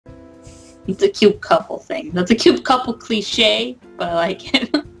It's a cute couple thing. That's a cute couple cliche, but I like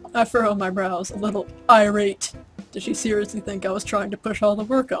it. I furrow my brows, a little irate. Did she seriously think I was trying to push all the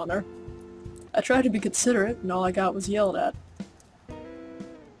work on her? I tried to be considerate, and all I got was yelled at.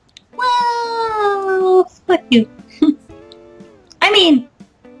 Well, fuck you. I mean,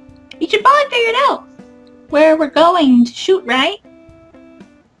 you should probably figure it out. Where we're going to shoot, right?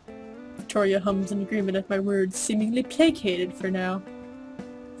 Victoria hums in agreement at my words, seemingly placated for now.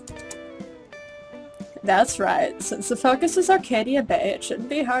 That's right. Since the focus is Arcadia Bay, it shouldn't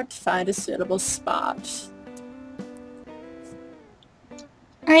be hard to find a suitable spot.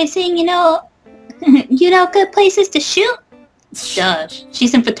 Are you saying you know good places to shoot? Duh.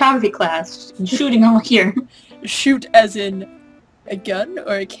 She's in photography class. And shooting all here. Shoot as in a gun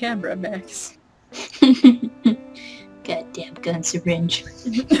or a camera, Max? Goddamn gun syringe.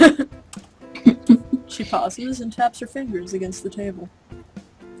 She pauses and taps her fingers against the table.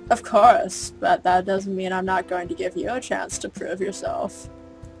 Of course, but that doesn't mean I'm not going to give you a chance to prove yourself.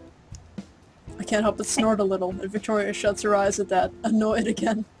 I can't help but snort a little, and Victoria shuts her eyes at that, annoyed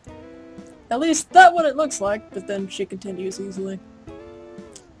again. At least that's what it looks like, but then she continues easily.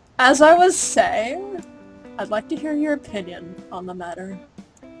 As I was saying, I'd like to hear your opinion on the matter.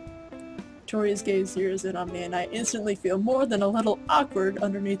 Victoria's gaze zeroes in on me, and I instantly feel more than a little awkward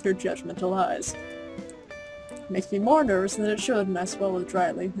underneath her judgmental eyes. It makes me more nervous than it should, and I swallow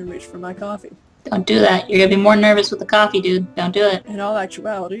dryly and reach for my coffee. Don't do that. You're gonna be more nervous with the coffee, dude. Don't do it. In all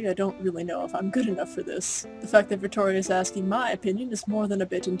actuality, I don't really know if I'm good enough for this. The fact that Victoria is asking my opinion is more than a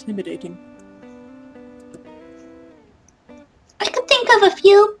bit intimidating. I could think of a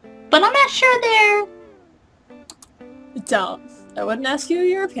few, but I'm not sure they're... Don't. I wouldn't ask you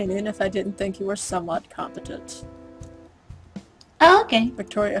your opinion if I didn't think you were somewhat competent. Oh, okay.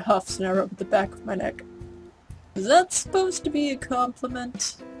 Victoria huffs and I rub the back of my neck. Is that supposed to be a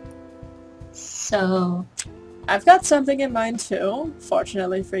compliment? So... I've got something in mind too,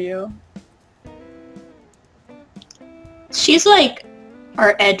 fortunately for you. She's like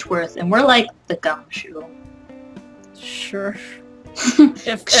our Edgeworth, and we're like the Gumshoe. Sure.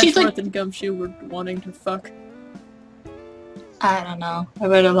 If She's Edgeworth like... and Gumshoe were wanting to fuck. I don't know. I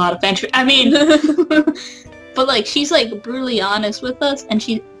read a lot of fanfic. I mean... but like, she's like brutally honest with us, and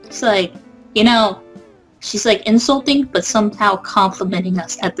she's like, you know... She's like insulting, but somehow complimenting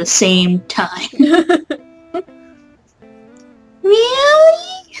us at the same time.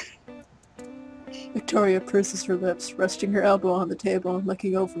 Really? Victoria purses her lips, resting her elbow on the table and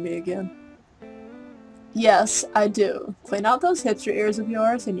looking over me again. Yes, I do. Clean out those hipster ears of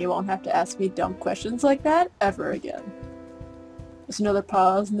yours and you won't have to ask me dumb questions like that ever again. There's another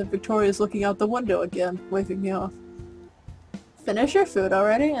pause and then Victoria's looking out the window again, waving me off. Finish your food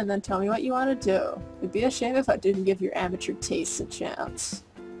already and then tell me what you want to do. It'd be a shame if I didn't give your amateur tastes a chance.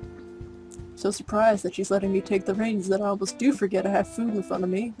 So surprised that she's letting me take the reins that I almost do forget I have food in front of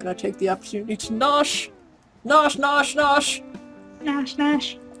me, and I take the opportunity to nosh! Nosh, nosh, nosh! Nosh,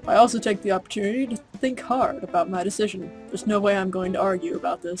 nosh. I also take the opportunity to think hard about my decision. There's no way I'm going to argue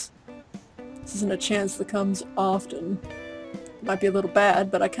about this. This isn't a chance that comes often. It might be a little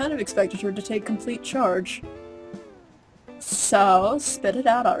bad, but I kind of expected her to take complete charge. So, spit it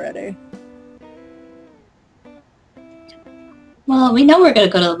out already. Well, we know we're gonna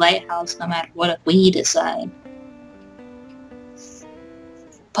go to the lighthouse no matter what we decide.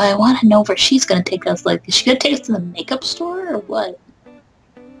 But I want to know where she's gonna take us. Like, is she gonna take us to the makeup store or what?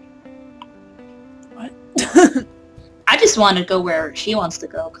 What? I just want to go where she wants to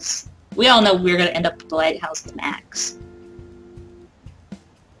go, because we all know we're gonna end up at the lighthouse with Max.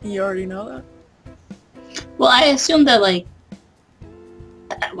 You already know that? Well, I assume that, like,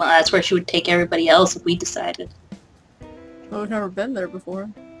 well, that's where she would take everybody else if we decided. Well, we've never been there before.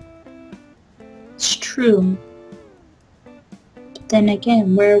 It's true. But then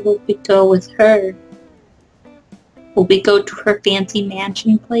again, where will we go with her? Will we go to her fancy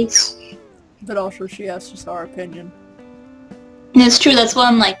mansion place? But also she asked us our opinion. And it's true, that's why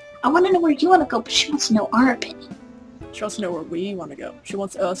I'm like, I want to know where you want to go, but she wants to know our opinion. She wants to know where we want to go. She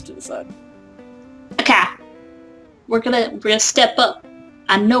wants us to decide. Okay. We're gonna step up.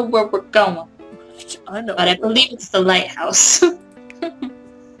 I know where we're going. I know. But I believe it's the lighthouse. I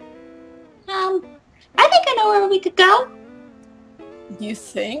think I know where we could go. You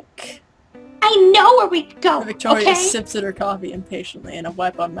think? I know where we could go, Victoria okay? sips at her coffee impatiently and I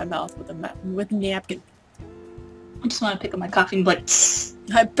wipe on my mouth with a napkin. I just want to pick up my coffee and be like, tss.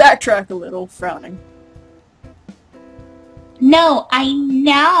 I backtrack a little, frowning. No, I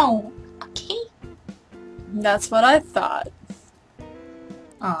know. Okay. That's what I thought.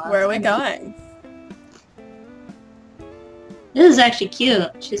 Aw, Where are we going? This is actually cute.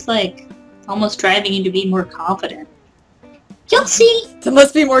 She's like, almost driving you to be more confident. You'll see! Then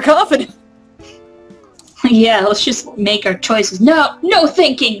let's be more confident! Yeah, let's just make our choices. No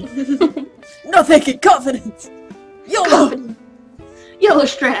thinking! No thinking, confidence! YOLO! Confident. YOLO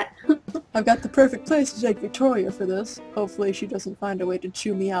strat! I've got the perfect place to take Victoria for this. Hopefully she doesn't find a way to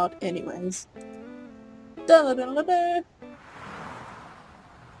chew me out anyways. Da-da-da-da-da.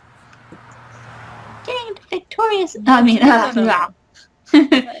 Getting into Victoria's...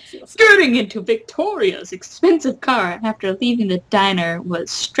 Getting into Victoria's expensive car after leaving the diner was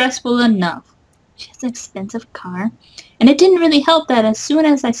stressful enough. She has an expensive car. And it didn't really help that as soon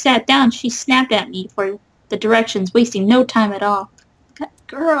as I sat down, she snapped at me for the directions, wasting no time at all.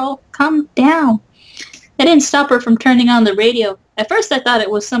 Girl, calm down. That didn't stop her from turning on the radio. At first I thought it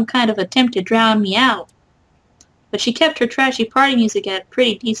was some kind of attempt to drown me out. But she kept her trashy party music at a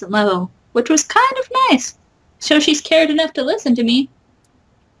pretty decent level, which was kind of nice. So she's cared enough to listen to me.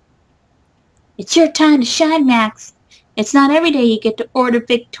 It's your time to shine, Max. It's not every day you get to order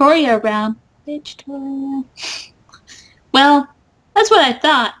Victoria around. Victoria. Well, that's what I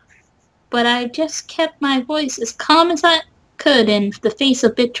thought. But I just kept my voice as calm as I could in the face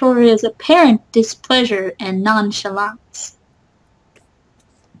of Victoria's apparent displeasure and nonchalance.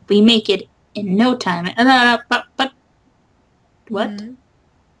 We make it in no time. But what? Mm-hmm.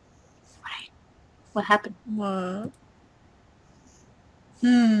 What happened? What?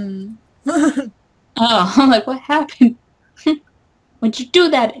 Oh, I'm like, what happened? When you do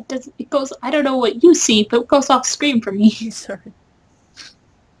that, it goes, I don't know what you see, but it goes off screen for me. Sorry.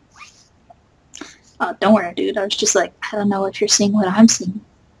 Oh, don't worry, dude. I was just like, I don't know if you're seeing what I'm seeing.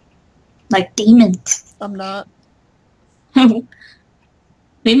 Like demons. I'm not.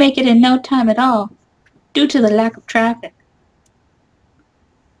 We make it in no time at all, due to the lack of traffic.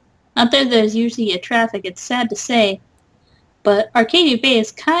 Not that there's usually a traffic, it's sad to say, but Arcadia Bay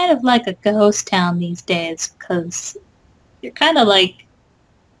is kind of like a ghost town these days, because you're kind of like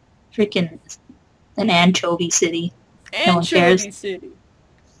freaking an anchovy city. No one cares. Anchovy City.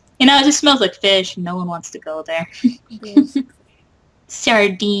 You know, it just smells like fish, and no one wants to go there. Yes.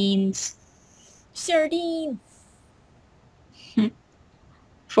 Sardines. Sardine.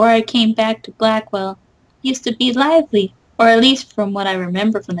 Before I came back to Blackwell, it used to be lively, or at least from what I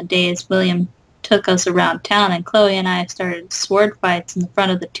remember from the days William took us around town and Chloe and I started sword fights in the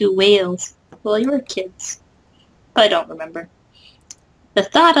front of the two whales. Well, you were kids. But I don't remember. The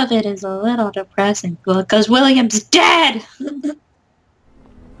thought of it is a little depressing, because William's dead!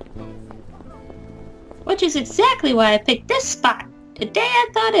 Which is exactly why I picked this spot. Today I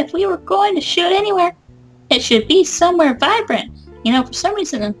thought if we were going to shoot anywhere, it should be somewhere vibrant. You know, for some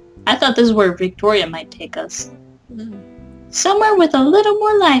reason, I thought this is where Victoria might take us. Somewhere with a little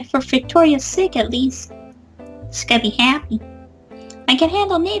more life, for Victoria's sake at least. She's gotta be happy. I can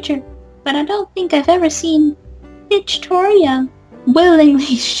handle nature, but I don't think I've ever seen Victoria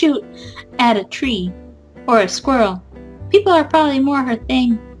willingly shoot at a tree or a squirrel. People are probably more her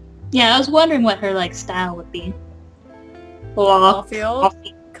thing. Yeah, I was wondering what her, style would be.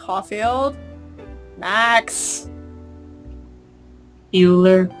 Caulfield? Max!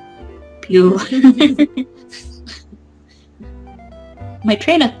 Bueller. My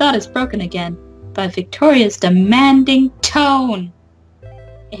train of thought is broken again by Victoria's demanding tone.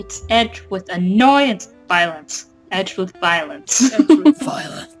 It's edged with annoyance. Violence. Edged with violence. Edged with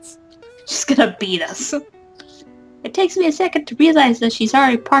violence. She's gonna beat us. It takes me a second to realize that she's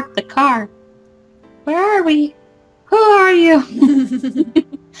already parked the car. Where are we? Who are you?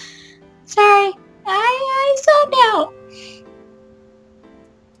 Sorry, I zoned out.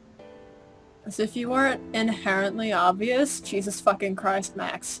 As if you weren't inherently obvious. Jesus fucking Christ,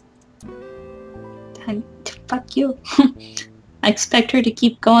 Max. Fuck you. I expect her to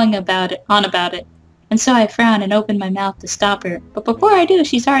keep going on about it, and so I frown and open my mouth to stop her. But before I do,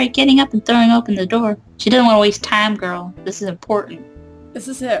 she's already getting up and throwing open the door. She doesn't want to waste time, girl. This is important. This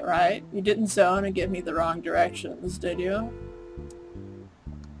is it, right? You didn't zone and give me the wrong directions, did you?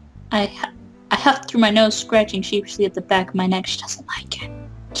 I huffed through my nose, scratching sheepishly at the back of my neck. She doesn't like it.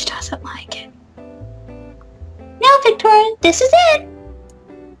 She doesn't like it. No, Victoria, this is it!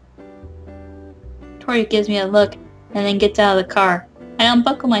 Victoria gives me a look and then gets out of the car. I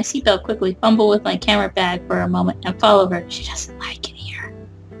unbuckle my seatbelt quickly, fumble with my camera bag for a moment, and follow her. She doesn't like it here.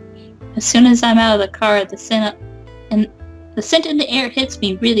 As soon as I'm out of the car, the scent in the air hits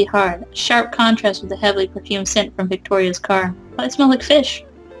me really hard, a sharp contrast with the heavily perfumed scent from Victoria's car. But I smell like fish.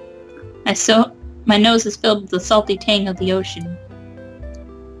 My nose is filled with the salty tang of the ocean.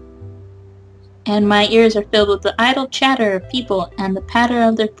 And my ears are filled with the idle chatter of people and the patter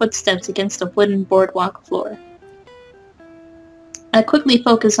of their footsteps against the wooden boardwalk floor. I quickly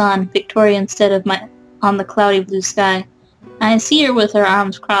focus on Victoria instead of on the cloudy blue sky. I see her with her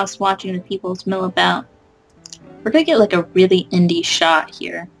arms crossed watching the peoples mill about. We're gonna get like a really indie shot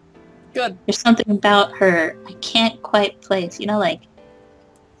here. Good. There's something about her I can't quite place. You know, like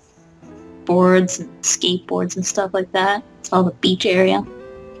boards and skateboards and stuff like that. It's all the beach area.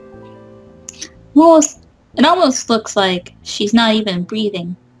 It almost looks like she's not even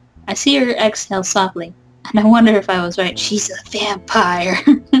breathing. I see her exhale softly, and I wonder if I was right. She's a vampire.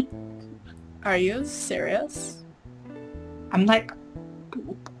 Are you serious? I'm like,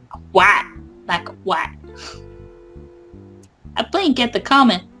 what? Like what? I blink at the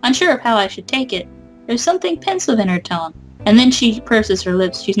comment, unsure of how I should take it. There's something pensive in her tone. And then she purses her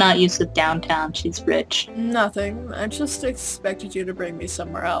lips. She's not used to downtown. She's rich. Nothing. I just expected you to bring me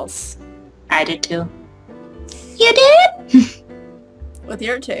somewhere else. I did too. You did? With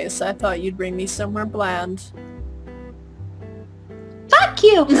your taste, I thought you'd bring me somewhere bland. Fuck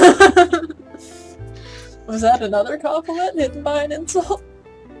you! Was that another compliment hidden by an insult?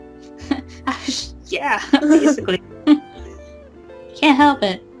 Yeah, basically. Can't help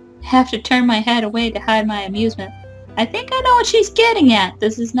it. I have to turn my head away to hide my amusement. I think I know what she's getting at.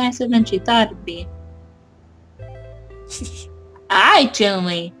 This is nicer than she thought it'd be. I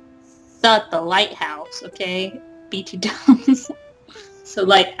genuinely thought the lighthouse, okay? P.2. So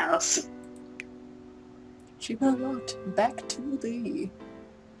lighthouse. She unlocked. Back to the...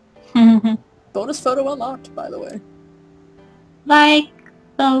 Bonus photo unlocked, by the way. Like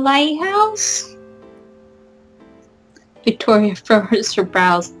the lighthouse? Victoria furrows her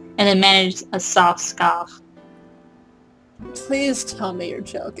brows and then manages a soft scoff. Please tell me you're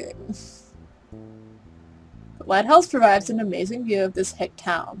joking. The lighthouse provides an amazing view of this hick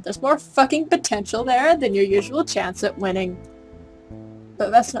town. There's more fucking potential there than your usual chance at winning. But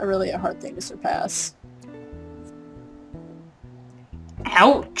that's not really a hard thing to surpass.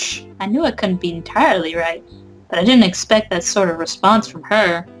 Ouch! I knew I couldn't be entirely right, but I didn't expect that sort of response from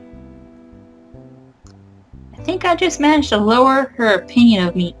her. I think I just managed to lower her opinion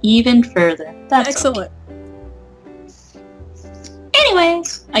of me even further. That's excellent. Okay.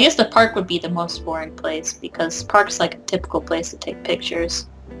 Anyways, I guess the park would be the most boring place, because park's like a typical place to take pictures.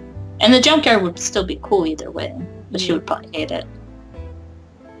 And the junkyard would still be cool either way, but she would probably hate it.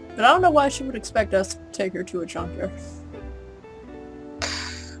 But I don't know why she would expect us to take her to a junkyard.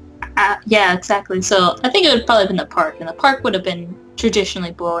 Yeah, exactly. So I think it would probably have been the park, and the park would have been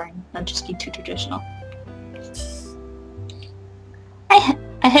traditionally boring, not just be too traditional.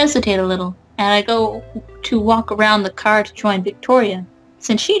 I hesitate a little, and I go to walk around the car to join Victoria,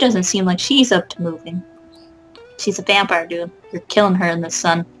 since she doesn't seem like she's up to moving. She's a vampire, dude. You're killing her in the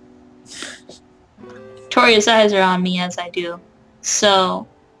sun. Victoria's eyes are on me as I do. So...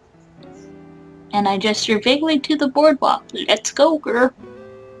 And I gesture vaguely to the boardwalk. Let's go, girl.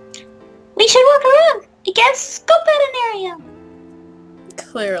 We should walk around. I guess scope out an area.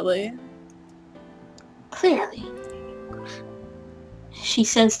 Clearly. Clearly. She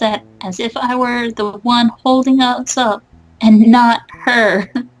says that as if I were the one holding us up, and not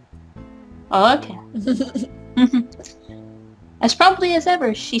her. Oh, okay. As promptly as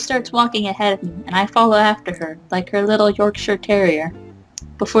ever, she starts walking ahead of me, and I follow after her, like her little Yorkshire Terrier,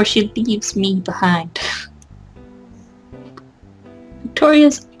 before she leaves me behind.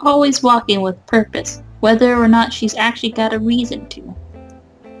 Victoria's always walking with purpose, whether or not she's actually got a reason to.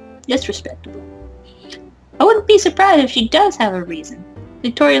 It's respectable. I wouldn't be surprised if she does have a reason.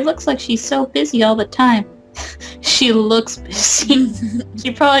 Victoria looks like she's so busy all the time. She looks busy.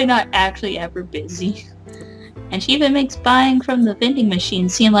 She's probably not actually ever busy. And she even makes buying from the vending machine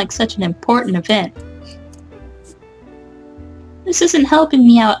seem like such an important event. This isn't helping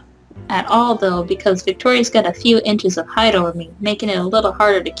me out at all though, because Victoria's got a few inches of height over me, making it a little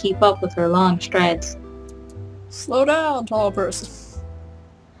harder to keep up with her long strides. Slow down, tall person.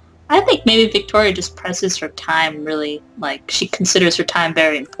 I think maybe Victoria just presses her time really, like, she considers her time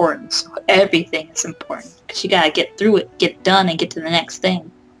very important, so everything is important. Because you gotta get through it, get done, and get to the next thing.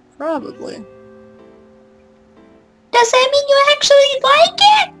 Probably. Does that mean you actually like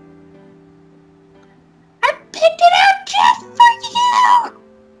it? I picked it out just for you!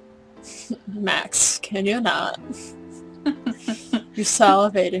 Max, can you not? You're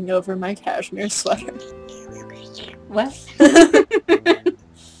salivating over my cashmere sweater. What?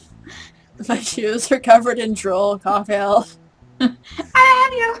 My shoes are covered in droll coffee elf. I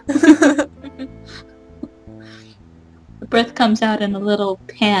have you! The breath comes out in a little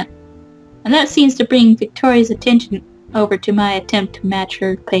pant, and that seems to bring Victoria's attention over to my attempt to match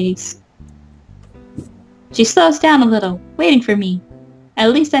her pace. She slows down a little, waiting for me.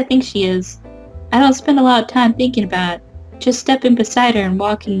 At least I think she is. I don't spend a lot of time thinking about it. just stepping beside her and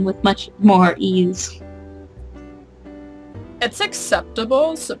walking with much more ease. It's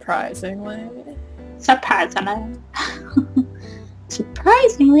acceptable, surprisingly. Surprisingly.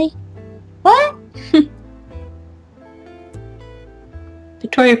 Surprisingly? What?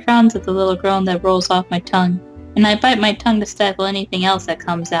 Victoria frowns at the little groan that rolls off my tongue, and I bite my tongue to stifle anything else that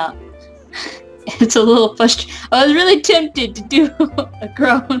comes out. It's a little frustrating. I was really tempted to do a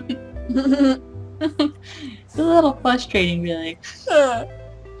groan. It's a little frustrating, really.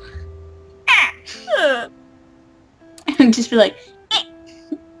 And just be like,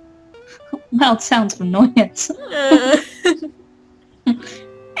 loud sounds of annoyance.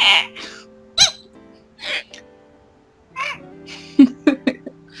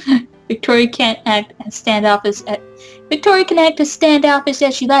 Victoria can't act as standoffish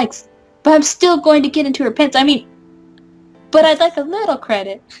as she likes, but I'm still going to get into her pants. I mean, but I'd like a little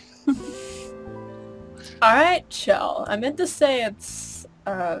credit. Alright, chill. I meant to say it's,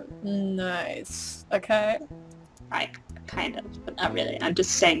 nice, okay? Kind of, but not really. I'm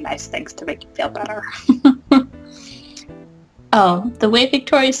just saying nice things to make you feel better. Oh, the way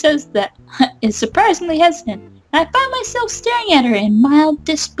Victoria says that is surprisingly hesitant. I find myself staring at her in mild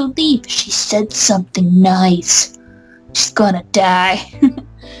disbelief. She said something nice. She's gonna die.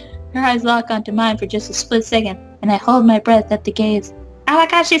 Her eyes lock onto mine for just a split second, and I hold my breath at the gaze. Oh my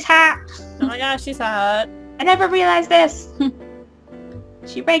gosh, she's hot! Oh my gosh, she's hot. I never realized this.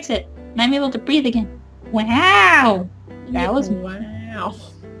 She breaks it, and I'm able to breathe again. Wow! That was... Wow.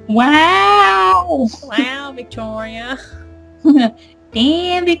 Wow! Wow, Victoria.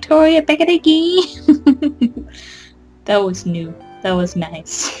 Damn, Victoria, back at it again. That was new. That was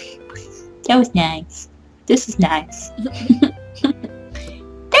nice. That was nice. This is nice.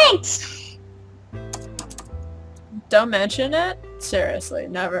 Thanks! Don't mention it? Seriously,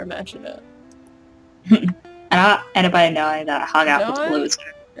 never mention it. Anybody knowing that I hung out with a loser?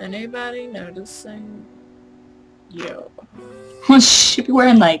 Anybody noticing you? Well, she'd be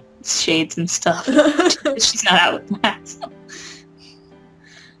wearing, like, shades and stuff. She's not out with masks.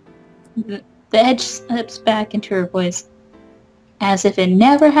 The edge slips back into her voice, as if it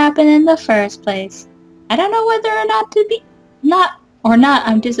never happened in the first place. I don't know whether or not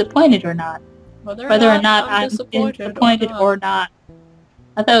I'm disappointed or not. Whether or not I'm disappointed or not.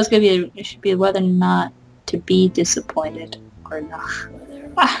 I thought it was gonna be it should be whether or not to be disappointed or not. Whether or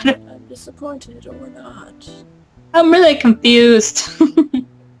not I'm disappointed or not. I'm really confused.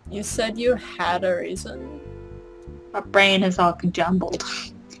 You said you had a reason. My brain is all conjumbled.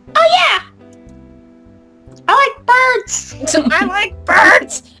 Oh yeah! I like birds! I like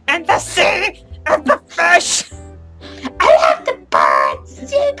birds! And the sea! And the fish! I love the birds!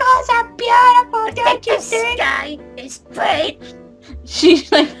 Seagulls are beautiful, don't you think? The sky is great! She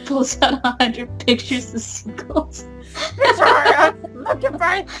like pulls out 100 pictures of seagulls. Victoria, look at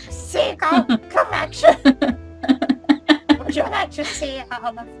my seagull collection! Would you like to see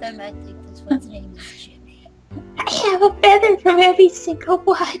all of them? I think this one's name is Jimmy. I have a feather from every single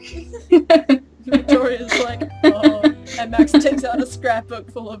one. Victoria's like, oh. And Max takes out a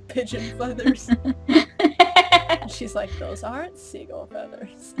scrapbook full of pigeon feathers. And she's like, those aren't seagull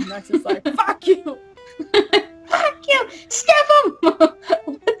feathers. And Max is like, fuck you! Fuck you! Sniff them!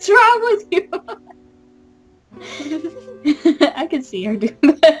 What's wrong with you? I can see her doing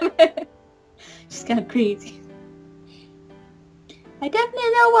that. She's kind of crazy. I definitely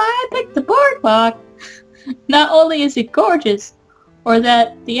know why I picked the boardwalk. Not only is it gorgeous, or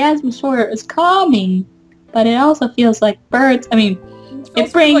that the atmosphere is calming, but it also feels like birds. I mean,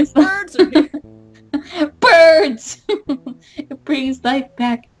 it brings like birds are here. Birds! It brings life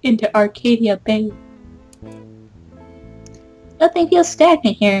back into Arcadia Bay. Nothing feels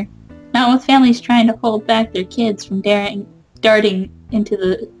stagnant here. Not with families trying to hold back their kids from darting into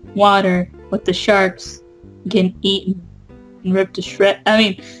the water with the sharks, getting eaten and ripped to shreds. I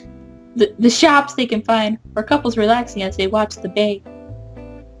mean, the shops they can find, or couples relaxing as they watch the bay.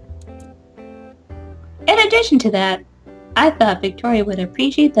 In addition to that, I thought Victoria would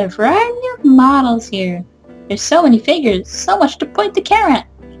appreciate the variety of models here. There's so many figures, so much to point the camera at.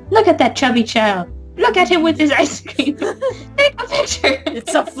 Look at that chubby child. Look at him with his ice cream. Take a picture.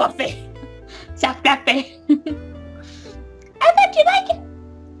 It's so fluffy. So fluffy. I thought you'd like it.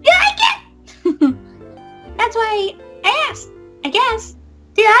 You like it? That's why I asked, I guess.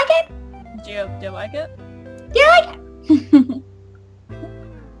 Do you like it? Do you like it? Do you like it?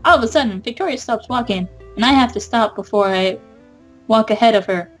 All of a sudden, Victoria stops walking, and I have to stop before I walk ahead of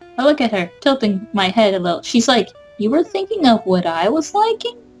her. I look at her, tilting my head a little. She's like, you were thinking of what I was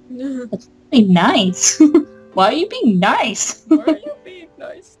liking? That's really nice. Why are you being nice? Why are you being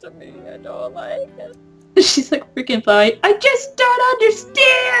nice to me? I don't like it. She's like freaking fine. I just don't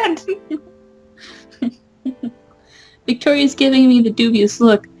understand! Victoria's giving me the dubious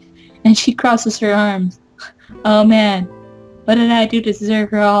look, and she crosses her arms. Oh man, what did I do to deserve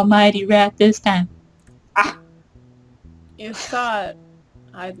her almighty wrath this time? Ah! You thought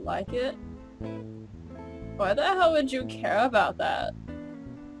I'd like it? Why the hell would you care about that?